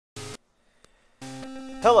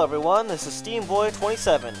Hello everyone, this is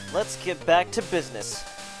SteamBoy27. Let's get back to business.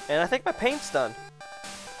 And I think my paint's done.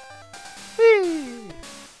 Whee!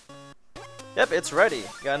 Yep, it's ready.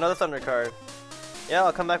 Got another Thunder card. Yeah,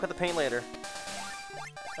 I'll come back with the paint later.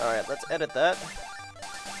 Alright, let's edit that.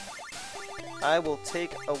 I will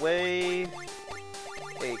take away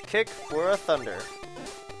a kick for a Thunder.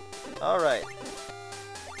 Alright.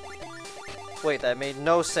 Wait, that made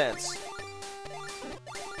no sense.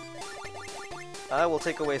 I will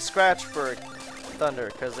take away Scratch for Thunder,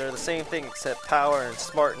 because they're the same thing except power and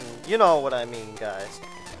smart and you know what I mean, guys.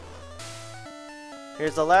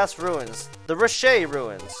 Here's the last ruins. The Rihet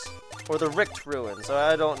Ruins. Or the Rihet Ruins, or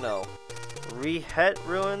I don't know. Rihet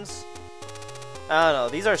Ruins? I don't know.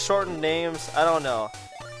 These are shortened names. I don't know.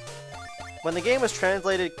 When the game was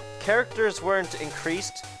translated, characters weren't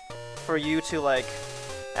increased for you to, like,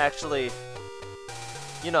 actually,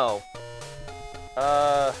 you know,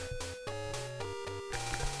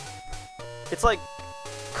 it's like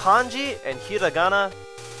kanji and hiragana.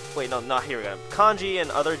 Wait, no, not hiragana. Kanji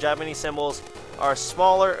and other Japanese symbols are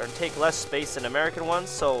smaller and take less space than American ones,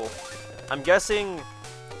 so I'm guessing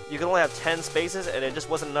you can only have 10 spaces and it just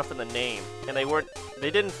wasn't enough for the name. And they were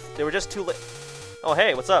just too oh,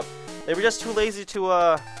 hey, what's up? They were just too lazy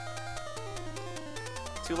to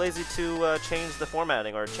change the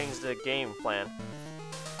formatting or change the game plan.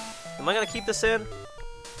 Am I gonna keep this in?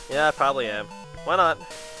 Yeah, I probably am. Why not?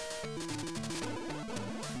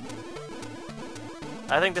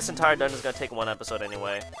 I think this entire dungeon is gonna take one episode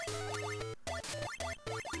anyway.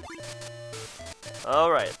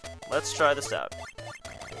 Alright, let's try this out.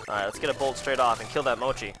 Alright, let's get a bolt straight off and kill that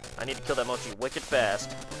mochi. I need to kill that mochi wicked fast.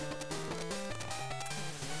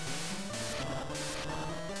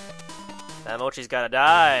 That mochi's gotta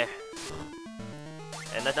die.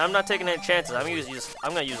 And I'm not taking any chances. I'm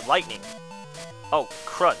gonna use lightning. Oh,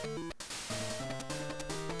 crud.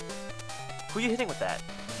 Who are you hitting with that?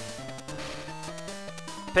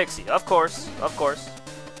 Pixie, of course, of course.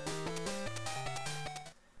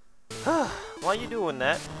 Why are you doing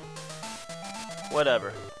that?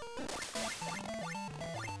 Whatever.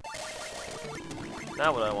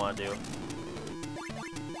 Now what I want to do.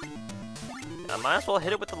 I might as well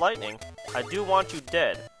hit it with the lightning. I do want you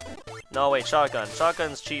dead. No, wait, shotgun.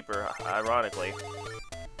 Shotgun's cheaper, ironically.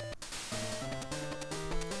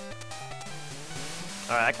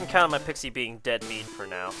 Alright, I can count on my Pixie being dead meat for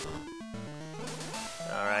now.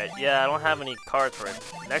 Alright, yeah, I don't have any cards for it.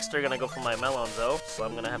 Next they're gonna go for my melons though, so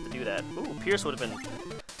I'm gonna have to do that. Ooh, Pierce would have been...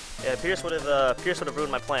 Yeah, Pierce would have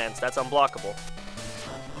ruined my plans. That's unblockable.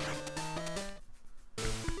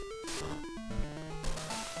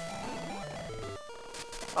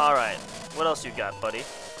 Alright, what else you got, buddy?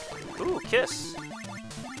 Ooh, Kiss.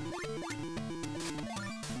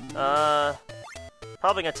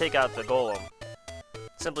 Probably gonna take out the Golem.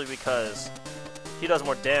 Simply because he does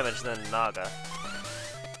more damage than Naga.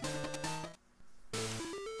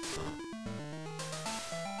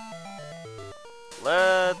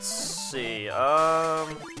 Let's see,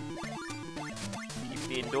 keep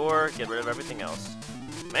the indoor, get rid of everything else.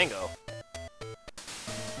 Mango.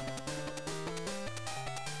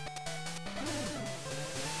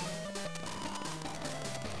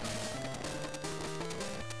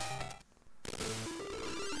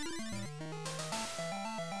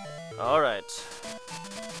 Alright.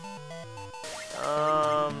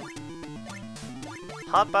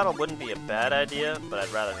 Hot battle wouldn't be a bad idea, but I'd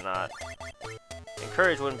rather not.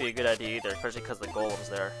 Encourage wouldn't be a good idea either, especially because the golem's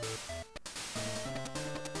there.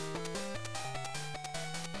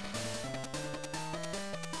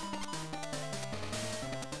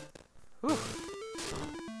 Whew.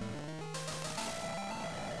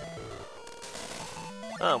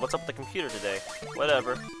 Oh, what's up with the computer today?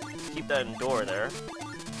 Whatever. Keep that indoor there.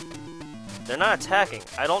 They're not attacking.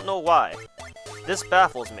 I don't know why. This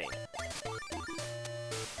baffles me.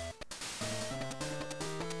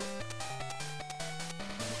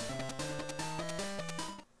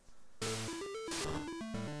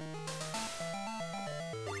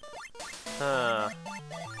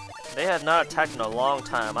 They have not attacked in a long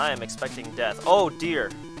time. I am expecting death. Oh dear.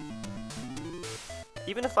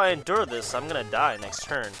 Even if I endure this, I'm gonna die next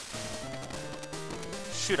turn.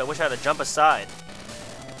 Shoot, I wish I had to jump aside.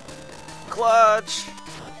 Clutch!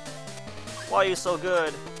 Why are you so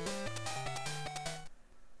good?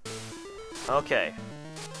 Okay.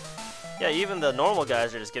 Yeah, even the normal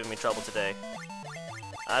guys are just giving me trouble today.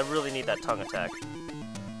 I really need that tongue attack.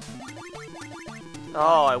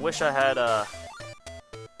 Oh, I wish I had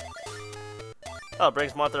Oh, it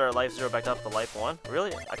brings monster life 0 back up to life 1.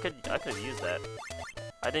 Really? I could have used that.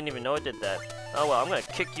 I didn't even know it did that. Oh well, I'm gonna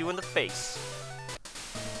kick you in the face.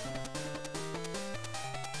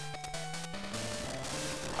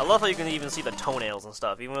 I love how you can even see the toenails and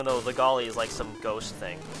stuff, even though the golly is like some ghost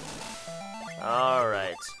thing.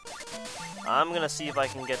 Alright. I'm gonna see if I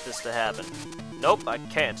can get this to happen. Nope, I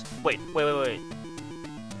can't. Wait.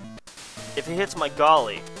 If he hits my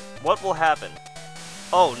golly, what will happen?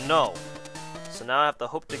 Oh no. So now I have to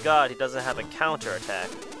hope to God he doesn't have a counterattack.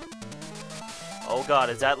 Oh god,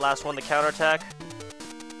 is that last one the counterattack?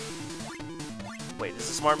 Wait, is this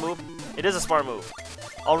a smart move? It is a smart move.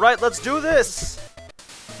 Alright, let's do this!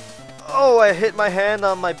 Oh, I hit my hand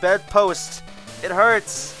on my bedpost. It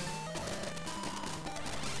hurts.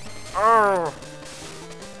 Oh.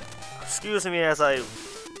 Excuse me as I'm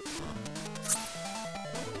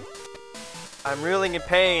reeling in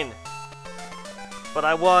pain. But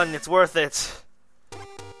I won, it's worth it.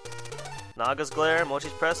 Naga's Glare,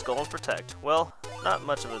 Mochi's Press, Golem's Protect. Well, not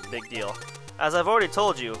much of a big deal. As I've already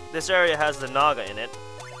told you, this area has the Naga in it.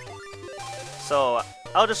 So,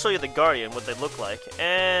 I'll just show you the Guardian, what they look like,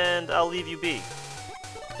 and I'll leave you be.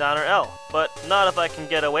 Down or L, but not if I can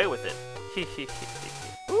get away with it.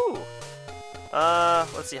 Ooh.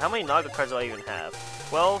 Let's see, how many Naga cards do I even have?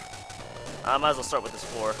 12? I might as well start with this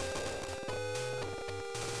 4.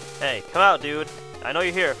 Hey, come out, dude. I know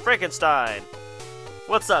you're here. Frankenstein!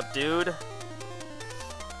 What's up, dude?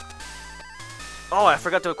 Oh, I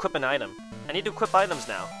forgot to equip an item. I need to equip items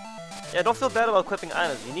now. Yeah, don't feel bad about equipping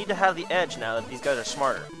items. You need to have the edge now that these guys are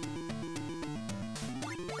smarter.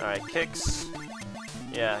 Alright, kicks.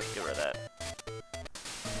 Yeah, get rid of that.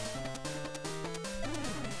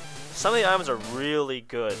 Some of the items are really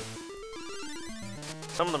good.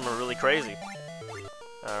 Some of them are really crazy.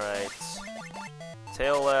 Alright.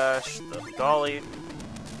 Tail Lash, the Golly.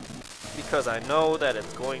 Because I know that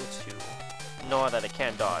it's going to know that it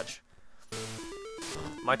can't dodge.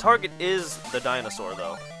 My target is the dinosaur,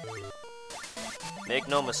 though. Make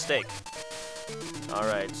no mistake.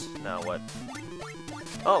 Alright, now what?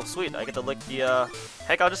 Oh, sweet, I get to lick the,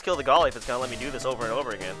 Heck, I'll just kill the Golly if it's gonna let me do this over and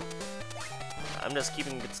over again. I'm just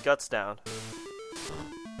keeping its guts down.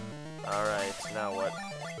 Alright, now what?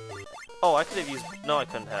 Oh, I could have used... No, I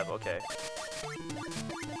couldn't have, okay.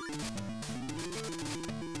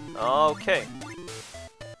 Okay.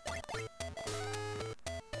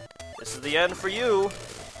 This is the end for you.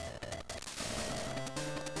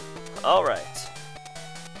 Alright.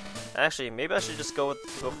 Actually, maybe I should just go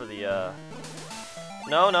for the,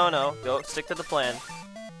 No. Go, stick to the plan.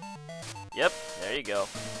 Yep, there you go.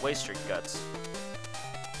 Waste your guts.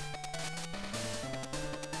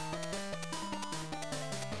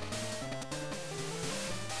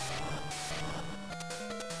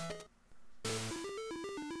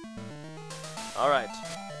 Alright.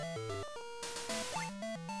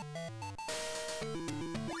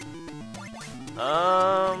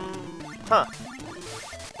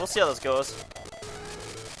 We'll see how this goes.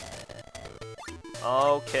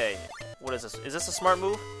 Okay. What is this? Is this a smart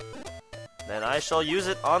move? Then I shall use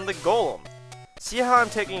it on the Golem. See how I'm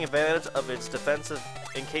taking advantage of its defensive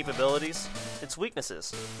incapabilities? Its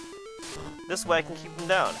weaknesses. This way I can keep them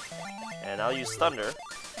down. And I'll use Thunder.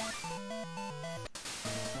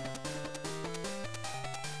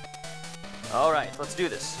 Alright, let's do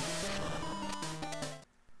this.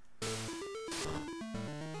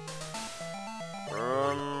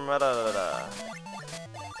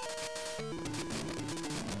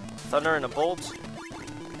 Thunder and a bolt.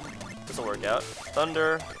 This'll work out.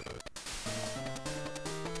 Thunder.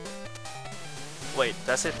 Wait, did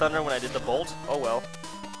I say thunder when I did the bolt? Oh well.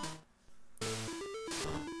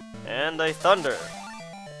 And a thunder.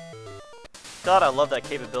 God, I love that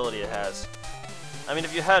capability it has. I mean,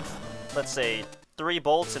 if you had, let's say, 3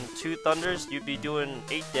 bolts and 2 thunders, you'd be doing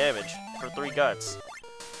 8 damage for 3 guts.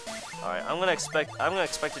 Alright, I'm gonna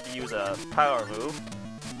expect it to use a power move.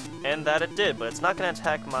 And that it did, but it's not gonna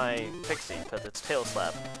attack my Pixie, because it's Tail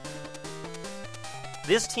Slap.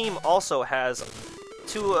 This team also has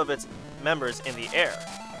 2 of its members in the air.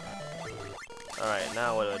 Alright,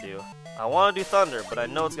 now what do? I want to do Thunder, but I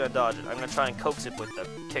know it's gonna dodge it. I'm gonna try and coax it with the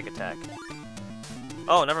kick attack.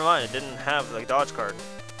 Oh, never mind, it didn't have the dodge card.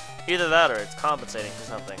 Either that or it's compensating for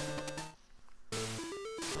something.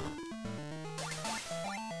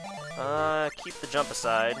 Keep the jump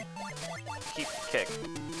aside. Keep the kick.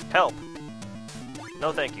 Help!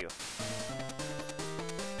 No thank you.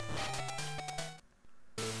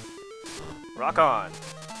 Rock on!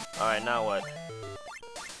 Alright, now what?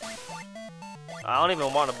 I don't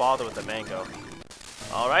even want to bother with the mango.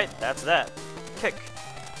 Alright, that's that. Kick.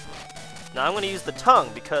 Now I'm going to use the tongue,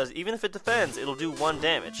 because even if it defends, it'll do 1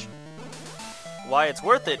 damage. Why it's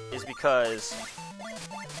worth it is because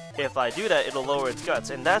if I do that, it'll lower its guts,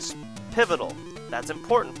 and that's pivotal. That's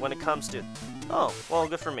important when it comes to... Oh, well,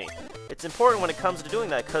 good for me. It It's important when it comes to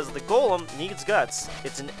doing that because the golem needs guts.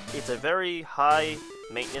 It's a very high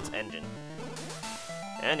maintenance engine.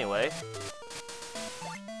 Anyway,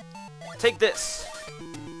 take this.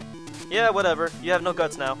 Yeah, whatever. You have no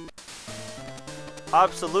guts now.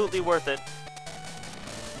 Absolutely worth it.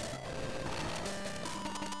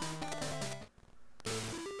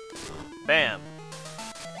 Bam.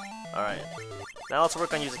 Alright. Now let's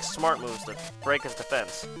work on using smart moves to break his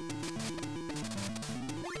defense.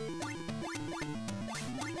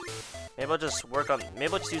 Maybe I'll just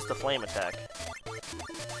use the flame attack.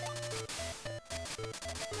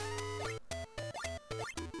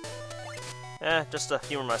 Just to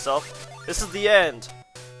humor myself. This is the end!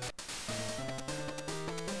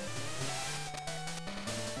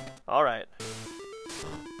 Alright.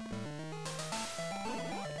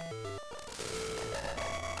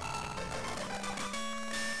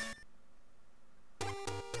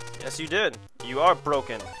 Yes, you did. You are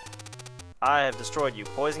broken. I have destroyed you.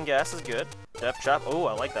 Poison gas is good. Death trap. Oh,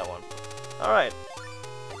 I like that one. Alright.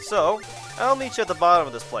 So, I'll meet you at the bottom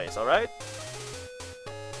of this place, alright?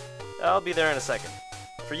 I'll be there in a second.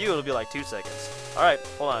 For you, it'll be like 2 seconds. Alright,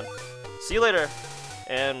 hold on. See you later.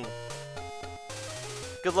 And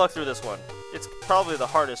good luck through this one. It's probably the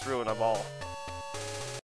hardest ruin of all.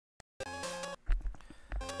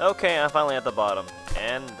 Okay, I'm finally at the bottom.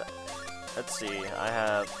 And let's see, I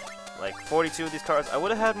have like 42 of these cards. I would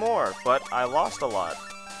have had more, but I lost a lot.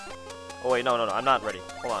 Oh wait, no, I'm not ready.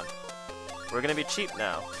 Hold on. We're gonna be cheap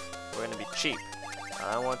now. We're gonna be cheap.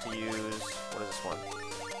 I want to use, what is this one?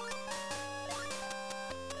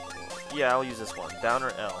 Yeah, I'll use this one.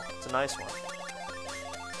 Downer L. It's a nice one.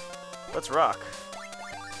 Let's rock.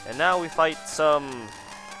 And now we fight some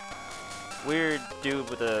weird dude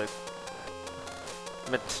with a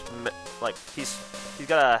like he's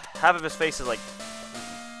got a half of his face is like,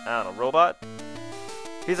 I don't know, robot.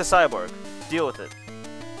 He's a cyborg. Deal with it.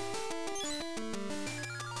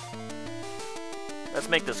 Let's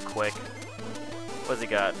make this quick. What's he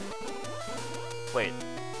got? Wait,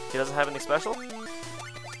 he doesn't have any special?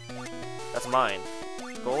 That's mine.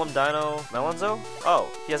 Golem, Dino, Melonzo? Oh,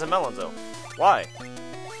 he has a Melonzo. Why?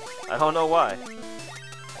 I don't know why.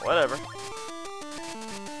 Whatever.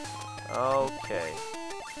 Okay.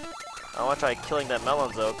 I want to try killing that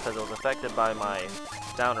Melonzo because it was affected by my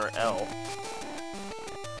Downer L.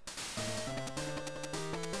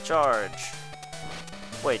 Charge.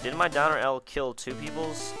 Wait, didn't my Downer L kill 2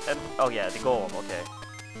 people's? Oh yeah, the Golem, okay.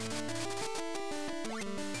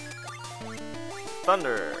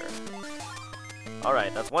 Thunder.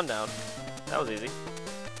 Alright, that's 1 down. That was easy.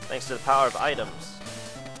 Thanks to the power of items.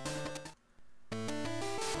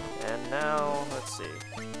 And now, let's see.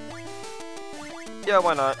 Yeah,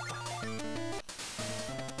 why not?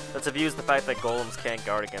 Let's abuse the fact that golems can't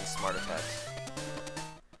guard against smart attacks.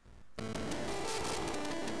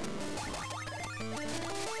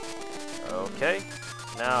 Okay,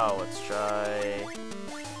 now let's try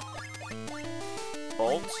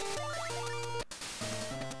Bolt.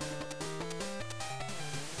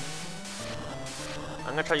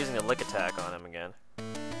 I'm gonna try using the lick attack on him again.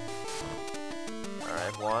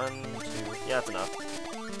 Alright, 1, 2, yeah, that's enough.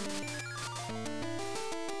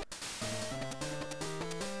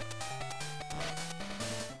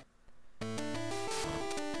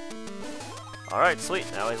 Alright, sweet,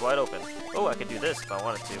 now he's wide open. Oh, I could do this if I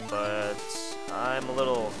wanted to, but I'm a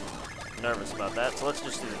little nervous about that, so let's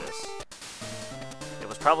just do this. It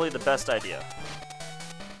was probably the best idea.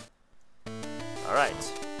 Alright.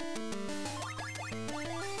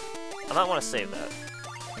 I might want to save that.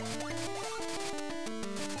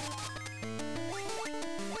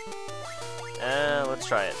 Let's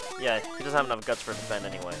try it. Yeah, he doesn't have enough guts for defend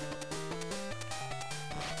anyway.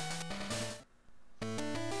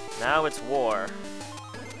 Now it's war.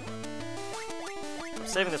 I'm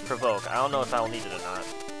saving this provoke. I don't know if I'll need it or not.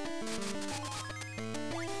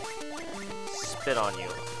 Spit on you.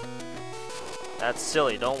 That's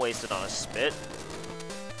silly. Don't waste it on a spit.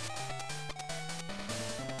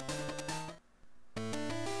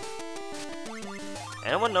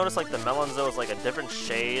 Anyone notice like the Melonzo is like a different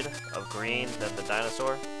shade of green than the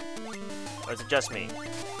dinosaur? Or is it just me?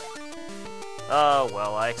 Oh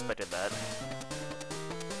well, I expected that.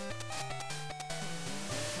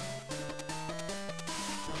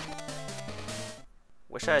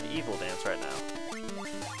 Wish I had Evil Dance right now.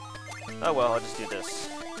 Oh well, I'll just do this.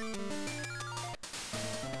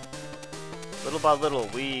 Little by little,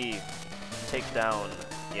 we take down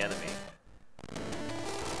the enemy.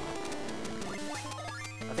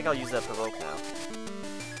 I think I'll use that provoke now.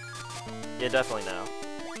 Yeah, definitely now.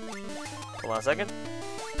 Hold on a second.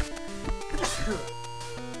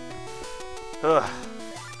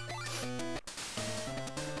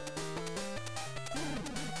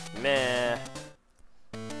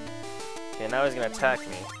 now he's gonna attack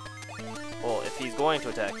me. Well, if he's going to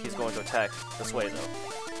attack this way,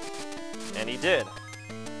 though. And he did.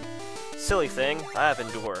 Silly thing, I have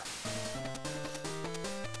Endure.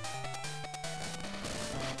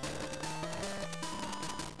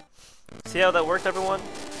 See how that worked, everyone?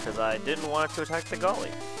 Because I didn't want it to attack the Golly.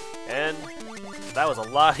 And that was a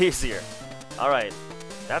lot easier. Alright,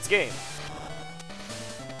 that's game.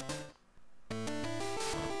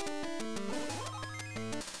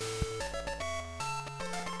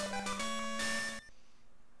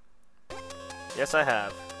 Yes, I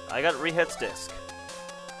have. I got Rihet's disc.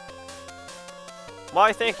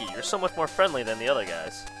 Why, thank you. You're so much more friendly than the other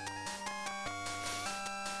guys.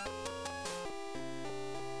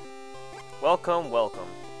 Welcome, welcome.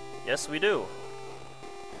 Yes, we do.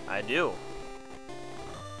 I do.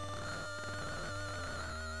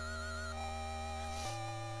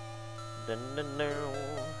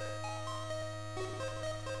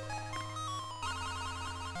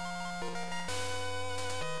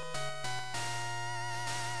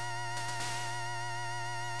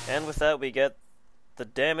 And with that, we get the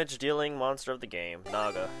damage-dealing monster of the game,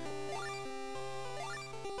 Naga.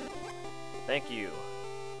 Thank you.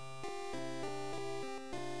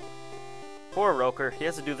 Poor Roker, he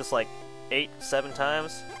has to do this like 7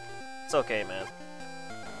 times. It's okay, man.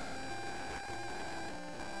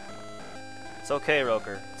 It's okay,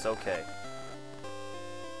 Roker. It's okay.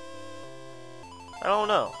 I don't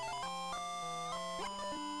know.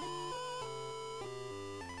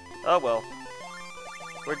 Oh well.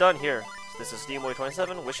 We're done here. This is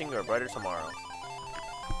Steamboy27 wishing you a brighter tomorrow.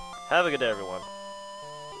 Have a good day, everyone.